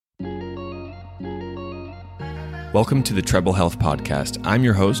Welcome to the Treble Health Podcast. I'm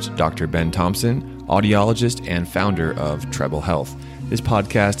your host, Dr. Ben Thompson, audiologist and founder of Treble Health. This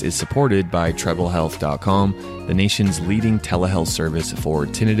podcast is supported by TrebleHealth.com, the nation's leading telehealth service for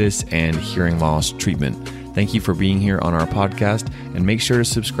tinnitus and hearing loss treatment. Thank you for being here on our podcast, and make sure to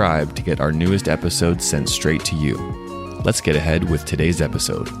subscribe to get our newest episodes sent straight to you. Let's get ahead with today's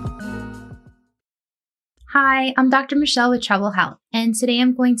episode. Hi, I'm Dr. Michelle with Treble Health, and today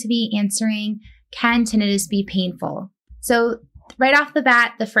I'm going to be answering, can tinnitus be painful? So right off the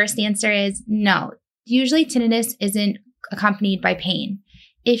bat, the first answer is no. Usually tinnitus isn't accompanied by pain.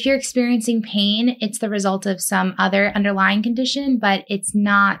 If you're experiencing pain, it's the result of some other underlying condition, but it's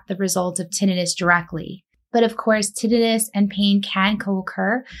not the result of tinnitus directly. But of course, tinnitus and pain can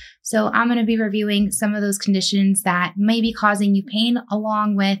co-occur. So I'm going to be reviewing some of those conditions that may be causing you pain,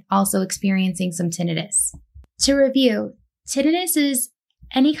 along with also experiencing some tinnitus. To review, tinnitus is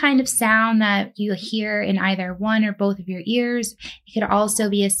any kind of sound that you hear in either one or both of your ears. It could also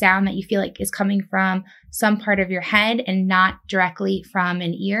be a sound that you feel like is coming from some part of your head and not directly from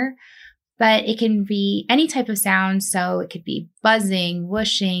an ear. But it can be any type of sound. So it could be buzzing,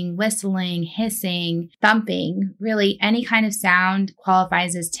 whooshing, whistling, hissing, thumping. Really, any kind of sound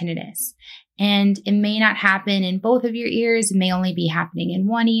qualifies as tinnitus. And it may not happen in both of your ears. It may only be happening in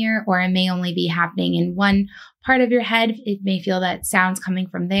one ear, or it may only be happening in one part of your head. It may feel that sound's coming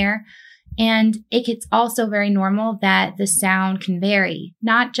from there. And it's also very normal that the sound can vary,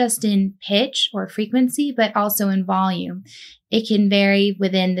 not just in pitch or frequency, but also in volume. It can vary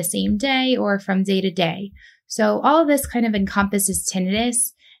within the same day or from day to day. So all of this kind of encompasses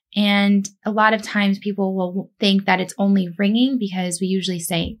tinnitus. And a lot of times people will think that it's only ringing, because we usually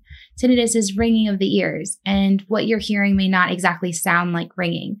say tinnitus is ringing of the ears, and what you're hearing may not exactly sound like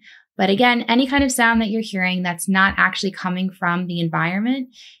ringing. But again, any kind of sound that you're hearing that's not actually coming from the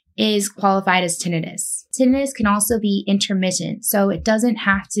environment is qualified as tinnitus. Tinnitus can also be intermittent, so it doesn't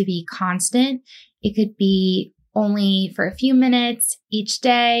have to be constant. It could be only for a few minutes each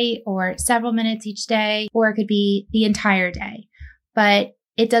day, or several minutes each day, or it could be the entire day. But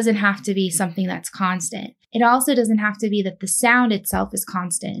it doesn't have to be something that's constant. It also doesn't have to be that the sound itself is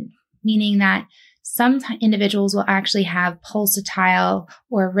constant, meaning that some individuals will actually have pulsatile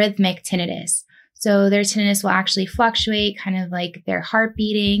or rhythmic tinnitus. So their tinnitus will actually fluctuate, kind of like their heart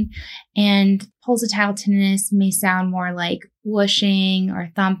beating. And pulsatile tinnitus may sound more like whooshing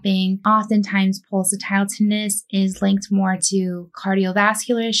or thumping. Oftentimes, pulsatile tinnitus is linked more to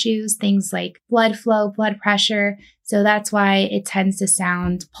cardiovascular issues, things like blood flow, blood pressure. So that's why it tends to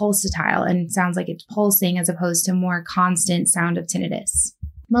sound pulsatile and sounds like it's pulsing, as opposed to more constant sound of tinnitus.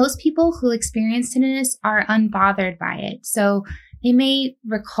 Most people who experience tinnitus are unbothered by it. So they may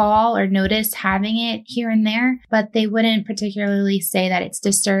recall or notice having it here and there, but they wouldn't particularly say that it's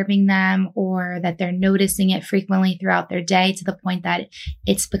disturbing them or that they're noticing it frequently throughout their day to the point that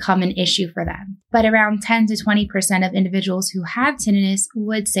it's become an issue for them. But around 10 to 20% of individuals who have tinnitus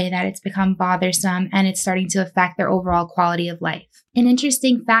would say that it's become bothersome and it's starting to affect their overall quality of life. An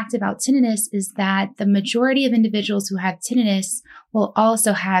interesting fact about tinnitus is that the majority of individuals who have tinnitus will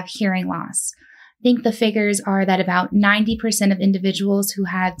also have hearing loss. I think the figures are that about 90% of individuals who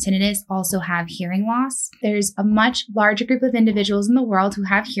have tinnitus also have hearing loss. There's a much larger group of individuals in the world who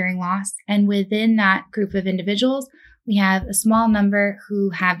have hearing loss, and within that group of individuals, we have a small number who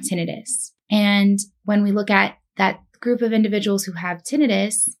have tinnitus. And when we look at that group of individuals who have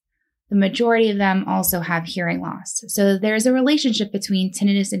tinnitus, the majority of them also have hearing loss. So there's a relationship between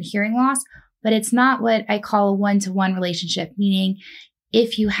tinnitus and hearing loss, but it's not what I call a one-to-one relationship, meaning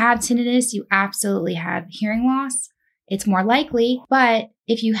if you have tinnitus, you absolutely have hearing loss. It's more likely, but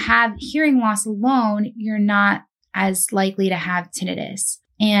if you have hearing loss alone, you're not as likely to have tinnitus,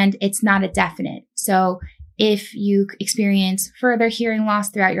 and it's not a definite. So if you experience further hearing loss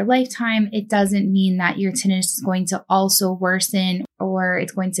throughout your lifetime, it doesn't mean that your tinnitus is going to also worsen or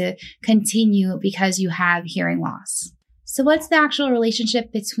it's going to continue because you have hearing loss. So what's the actual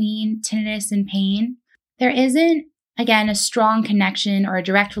relationship between tinnitus and pain? There isn't, again, a strong connection or a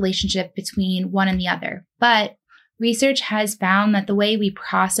direct relationship between one and the other, but research has found that the way we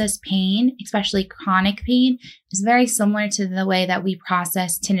process pain, especially chronic pain, is very similar to the way that we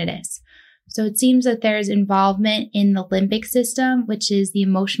process tinnitus. So it seems that there's involvement in the limbic system, which is the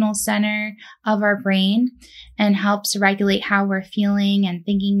emotional center of our brain, and helps regulate how we're feeling and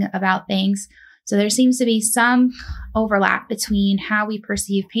thinking about things. So there seems to be some overlap between how we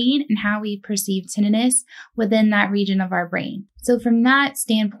perceive pain and how we perceive tinnitus within that region of our brain. So from that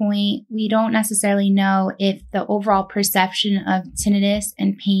standpoint, we don't necessarily know if the overall perception of tinnitus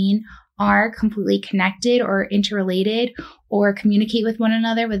and pain are completely connected or interrelated or communicate with one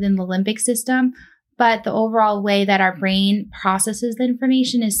another within the limbic system. but the overall way that our brain processes the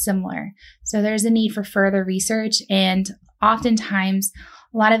information is similar. So there's a need for further research, and oftentimes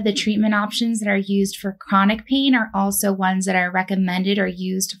a lot of the treatment options that are used for chronic pain are also ones that are recommended or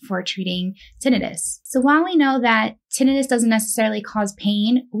used for treating tinnitus. So while we know that tinnitus doesn't necessarily cause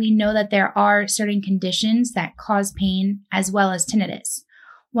pain, we know that there are certain conditions that cause pain as well as tinnitus.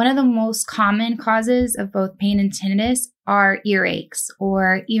 One of the most common causes of both pain and tinnitus are earaches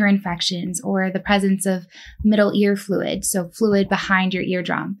or ear infections or the presence of middle ear fluid, so fluid behind your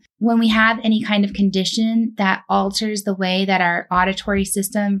eardrum. When we have any kind of condition that alters the way that our auditory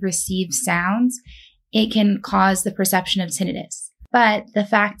system receives sounds, it can cause the perception of tinnitus. But the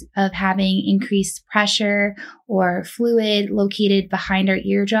fact of having increased pressure or fluid located behind our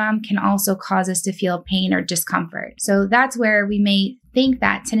eardrum can also cause us to feel pain or discomfort. So that's where we may think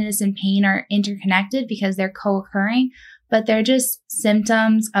that tinnitus and pain are interconnected because they're co-occurring, but they're just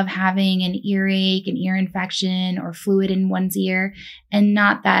symptoms of having an earache, an ear infection, or fluid in one's ear, and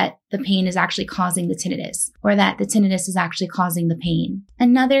not that the pain is actually causing the tinnitus or that the tinnitus is actually causing the pain.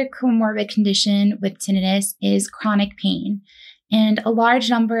 Another comorbid condition with tinnitus is chronic pain. And a large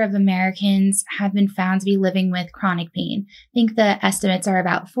number of Americans have been found to be living with chronic pain. I think the estimates are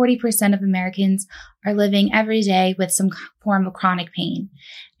about 40% of Americans are living every day with some form of chronic pain.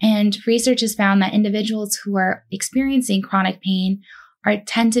 And research has found that individuals who are experiencing chronic pain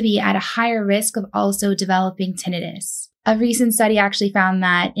tend to be at a higher risk of also developing tinnitus. A recent study actually found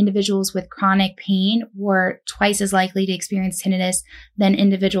that individuals with chronic pain were twice as likely to experience tinnitus than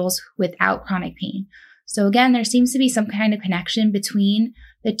individuals without chronic pain. So again, there seems to be some kind of connection between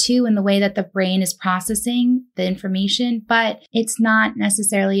the two in the way that the brain is processing the information, but it's not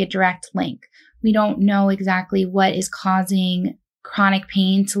necessarily a direct link. We don't know exactly what is causing chronic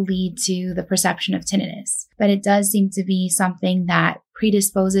pain to lead to the perception of tinnitus, but it does seem to be something that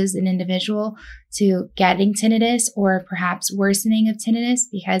predisposes an individual to getting tinnitus or perhaps worsening of tinnitus,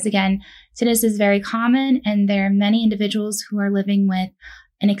 because again, tinnitus is very common and there are many individuals who are living with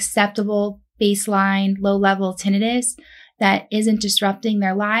an acceptable baseline, low-level tinnitus that isn't disrupting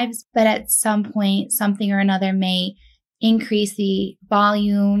their lives, but at some point, something or another may increase the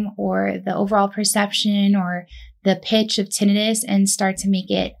volume or the overall perception or the pitch of tinnitus and start to make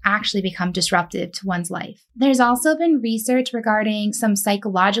it actually become disruptive to one's life. There's also been research regarding some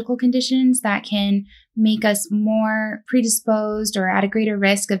psychological conditions that can make us more predisposed or at a greater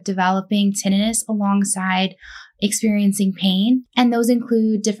risk of developing tinnitus alongside experiencing pain. And those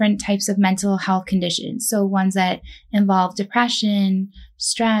include different types of mental health conditions. So ones that involve depression,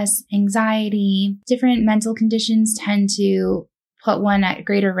 stress, anxiety. Different mental conditions tend to put one at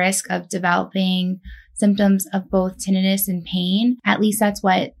greater risk of developing symptoms of both tinnitus and pain. At least that's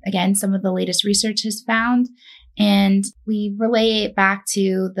what, again, some of the latest research has found. And we relay it back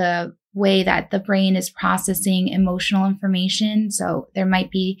to the way that the brain is processing emotional information. So there might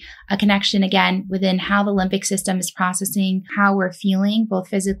be a connection again within how the limbic system is processing how we're feeling, both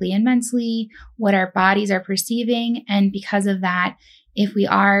physically and mentally, what our bodies are perceiving. And because of that, if we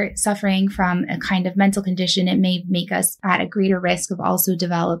are suffering from a kind of mental condition, it may make us at a greater risk of also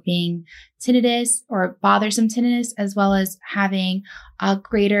developing tinnitus or bothersome tinnitus, as well as having a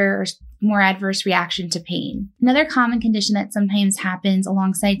greater or more adverse reaction to pain. Another common condition that sometimes happens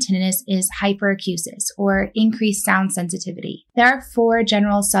alongside tinnitus is hyperacusis or increased sound sensitivity. There are 4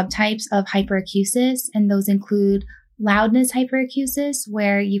 general subtypes of hyperacusis, and those include loudness hyperacusis,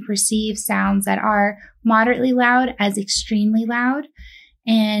 where you perceive sounds that are moderately loud as extremely loud.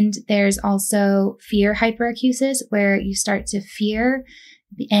 And there's also fear hyperacusis, where you start to fear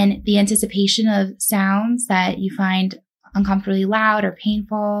and the anticipation of sounds that you find uncomfortably loud or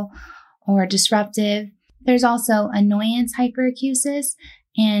painful or disruptive. There's also annoyance hyperacusis,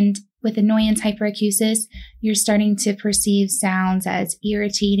 and with annoyance hyperacusis, you're starting to perceive sounds as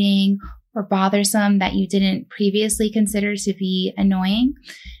irritating or bothersome that you didn't previously consider to be annoying.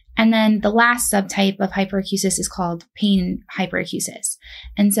 And then the last subtype of hyperacusis is called pain hyperacusis.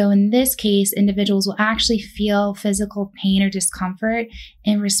 And so in this case, individuals will actually feel physical pain or discomfort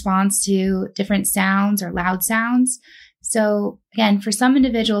in response to different sounds or loud sounds. So again, for some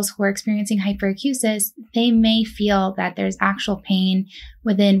individuals who are experiencing hyperacusis, they may feel that there's actual pain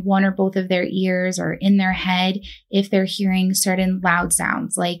within one or both of their ears or in their head if they're hearing certain loud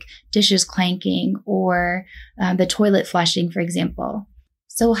sounds like dishes clanking or the toilet flushing, for example.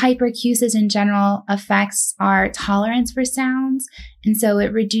 So hyperacusis in general affects our tolerance for sounds. And so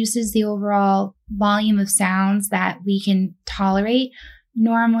it reduces the overall volume of sounds that we can tolerate.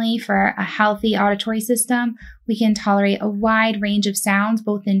 Normally, for a healthy auditory system, we can tolerate a wide range of sounds,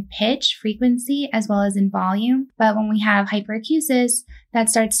 both in pitch, frequency, as well as in volume. But when we have hyperacusis, that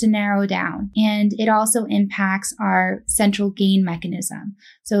starts to narrow down. And it also impacts our central gain mechanism.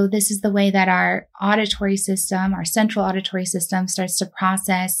 So this is the way that our auditory system, our central auditory system, starts to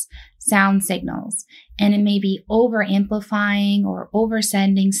process sound signals. And it may be over amplifying or over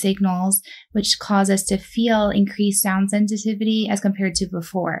sending signals, which cause us to feel increased sound sensitivity as compared to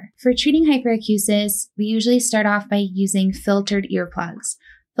before. For treating hyperacusis, we usually start off by using filtered earplugs.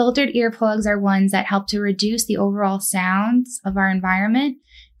 Filtered earplugs are ones that help to reduce the overall sounds of our environment.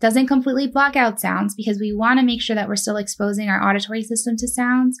 Doesn't completely block out sounds because we want to make sure that we're still exposing our auditory system to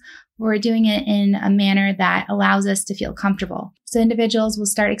sounds, but we're doing it in a manner that allows us to feel comfortable. So individuals will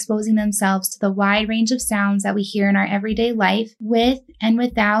start exposing themselves to the wide range of sounds that we hear in our everyday life with and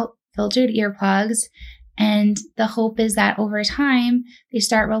without filtered earplugs. And the hope is that over time, they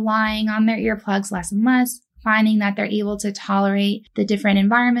start relying on their earplugs less and less, finding that they're able to tolerate the different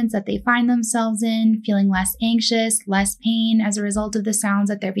environments that they find themselves in, feeling less anxious, less pain as a result of the sounds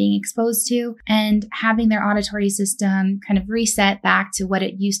that they're being exposed to, and having their auditory system kind of reset back to what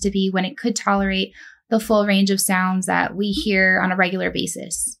it used to be when it could tolerate the full range of sounds that we hear on a regular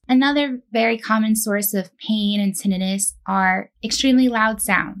basis. Another very common source of pain and tinnitus are extremely loud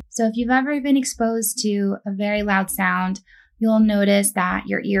sounds. So if you've ever been exposed to a very loud sound, you'll notice that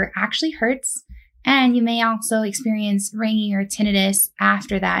your ear actually hurts. And you may also experience ringing or tinnitus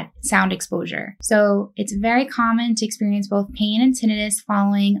after that sound exposure. So it's very common to experience both pain and tinnitus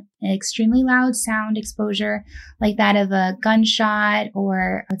following an extremely loud sound exposure, like that of a gunshot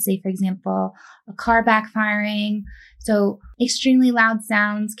or, let's say, for example, a car backfiring. So extremely loud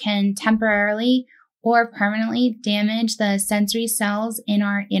sounds can temporarily or permanently damage the sensory cells in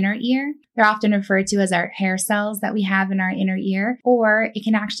our inner ear. They're often referred to as our hair cells that we have in our inner ear, or it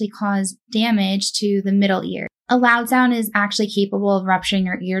can actually cause damage to the middle ear. A loud sound is actually capable of rupturing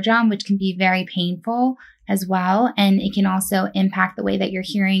your eardrum, which can be very painful as well. And it can also impact the way that you're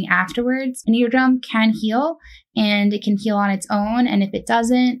hearing afterwards. An eardrum can heal and it can heal on its own. And if it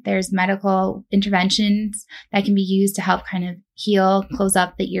doesn't, there's medical interventions that can be used to help kind of heal, close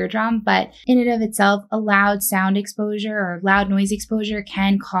up the eardrum. But in and of itself, a loud sound exposure or loud noise exposure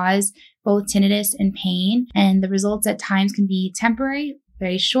can cause both tinnitus and pain. And the results at times can be temporary,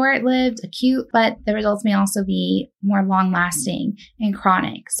 very short-lived, acute, but the results may also be more long-lasting and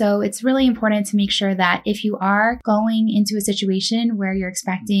chronic. So it's really important to make sure that if you are going into a situation where you're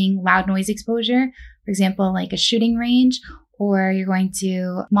expecting loud noise exposure, for example, like a shooting range, or you're going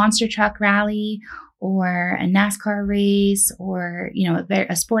to monster truck rally, or a NASCAR race, or,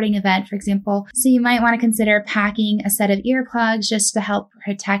 a sporting event, for example. So you might want to consider packing a set of earplugs just to help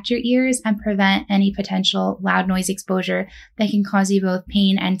protect your ears and prevent any potential loud noise exposure that can cause you both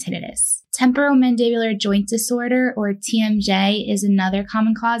pain and tinnitus. Temporomandibular joint disorder, or TMJ, is another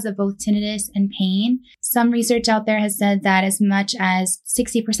common cause of both tinnitus and pain. Some research out there has said that as much as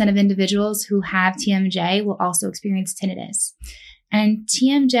 60% of individuals who have TMJ will also experience tinnitus. And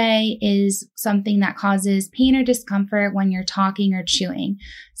TMJ is something that causes pain or discomfort when you're talking or chewing.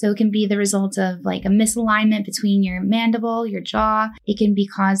 So it can be the result of like a misalignment between your mandible, your jaw. It can be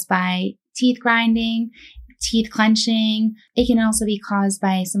caused by teeth grinding, teeth clenching. It can also be caused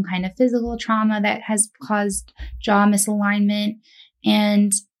by some kind of physical trauma that has caused jaw misalignment.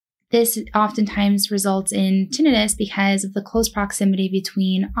 And this oftentimes results in tinnitus because of the close proximity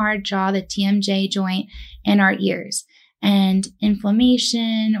between our jaw, the TMJ joint, and our ears. And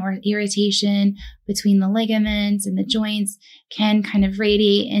inflammation or irritation between the ligaments and the joints can kind of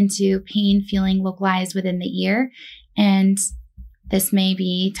radiate into pain feeling localized within the ear. And this may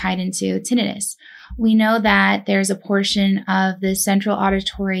be tied into tinnitus. We know that there's a portion of the central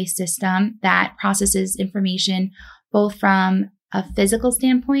auditory system that processes information both from a physical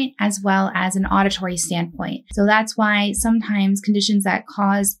standpoint as well as an auditory standpoint. So that's why sometimes conditions that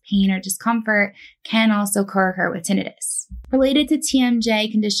cause pain or discomfort can also co-occur with tinnitus. Related to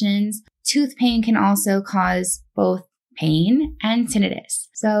TMJ conditions, tooth pain can also cause both pain and tinnitus.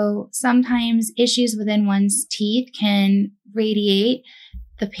 So sometimes issues within one's teeth can radiate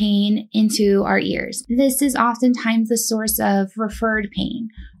the pain into our ears. This is oftentimes the source of referred pain.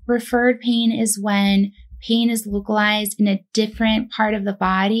 Referred pain is when pain is localized in a different part of the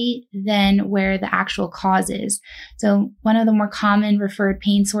body than where the actual cause is. So one of the more common referred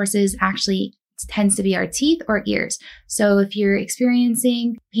pain sources actually tends to be our teeth or ears. So if you're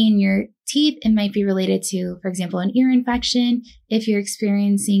experiencing pain in your teeth, it might be related to, for example, an ear infection. If you're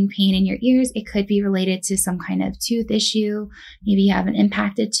experiencing pain in your ears, it could be related to some kind of tooth issue. Maybe you have an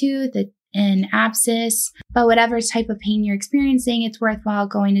impacted tooth, an abscess, but whatever type of pain you're experiencing, it's worthwhile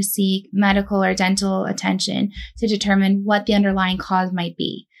going to seek medical or dental attention to determine what the underlying cause might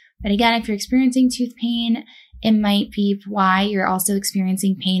be. But again, if you're experiencing tooth pain it might be why you're also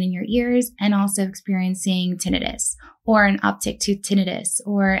experiencing pain in your ears and also experiencing tinnitus, or an uptick to tinnitus,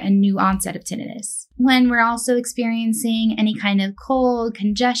 or a new onset of tinnitus. When we're also experiencing any kind of cold,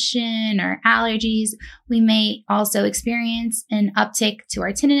 congestion, or allergies, we may also experience an uptick to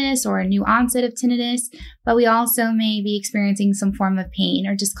our tinnitus or a new onset of tinnitus, but we also may be experiencing some form of pain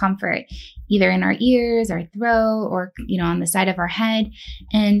or discomfort, either in our ears, our throat, or, on the side of our head.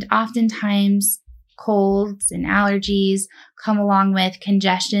 And oftentimes, colds and allergies come along with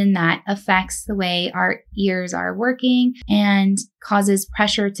congestion that affects the way our ears are working and causes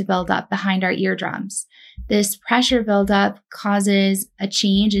pressure to build up behind our eardrums. This pressure buildup causes a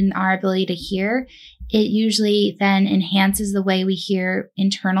change in our ability to hear. It usually then enhances the way we hear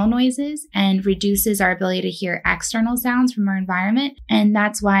internal noises and reduces our ability to hear external sounds from our environment. And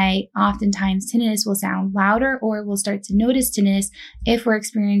that's why oftentimes tinnitus will sound louder, or we'll start to notice tinnitus if we're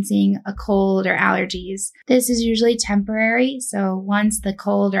experiencing a cold or allergies. This is usually temporary. So once the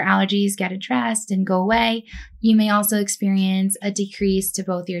cold or allergies get addressed and go away, you may also experience a decrease to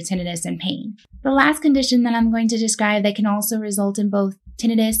both your tinnitus and pain. The last condition that I'm going to describe that can also result in both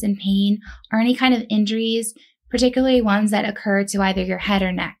tinnitus and pain are any kind of injuries, particularly ones that occur to either your head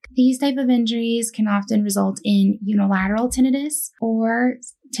or neck. These type of injuries can often result in unilateral tinnitus, or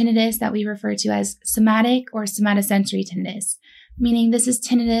tinnitus that we refer to as somatic or somatosensory tinnitus, meaning this is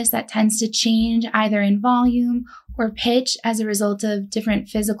tinnitus that tends to change either in volume or pitch as a result of different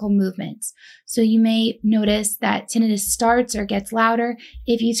physical movements. So you may notice that tinnitus starts or gets louder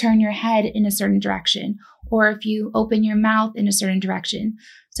if you turn your head in a certain direction, or if you open your mouth in a certain direction.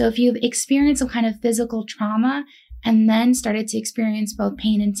 So if you've experienced some kind of physical trauma and then started to experience both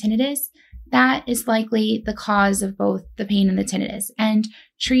pain and tinnitus, that is likely the cause of both the pain and the tinnitus. And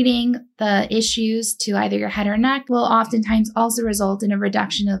treating the issues to either your head or neck will oftentimes also result in a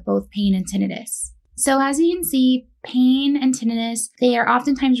reduction of both pain and tinnitus. So as you can see, pain and tinnitus, they are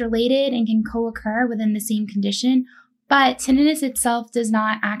oftentimes related and can co-occur within the same condition, but tinnitus itself does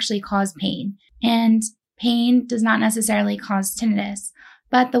not actually cause pain, and pain does not necessarily cause tinnitus.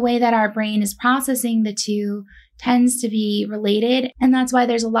 But the way that our brain is processing the two tends to be related, and that's why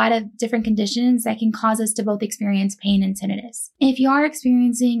there's a lot of different conditions that can cause us to both experience pain and tinnitus. If you are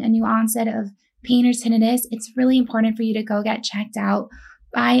experiencing a new onset of pain or tinnitus, it's really important for you to go get checked out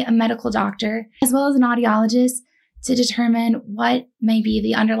by a medical doctor as well as an audiologist to determine what may be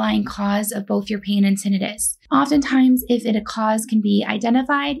the underlying cause of both your pain and tinnitus. Oftentimes, if a cause can be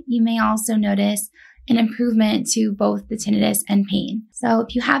identified, you may also notice an improvement to both the tinnitus and pain. So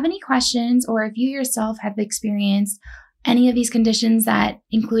if you have any questions, or if you yourself have experienced any of these conditions that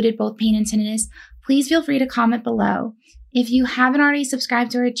included both pain and tinnitus, please feel free to comment below. If you haven't already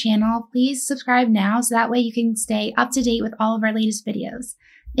subscribed to our channel, please subscribe now so that way you can stay up to date with all of our latest videos.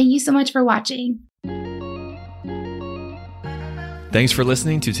 Thank you so much for watching. Thanks for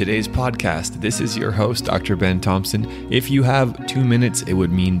listening to today's podcast. This is your host, Dr. Ben Thompson. If you have 2 minutes, it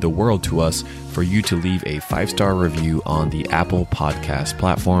would mean the world to us for you to leave a 5-star review on the Apple Podcast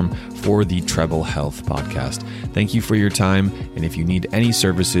platform for the Treble Health podcast. Thank you for your time. And if you need any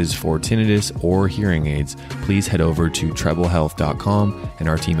services for tinnitus or hearing aids, please head over to treblehealth.com, and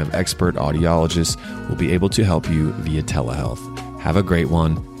our team of expert audiologists will be able to help you via telehealth. Have a great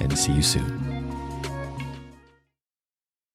one, and see you soon.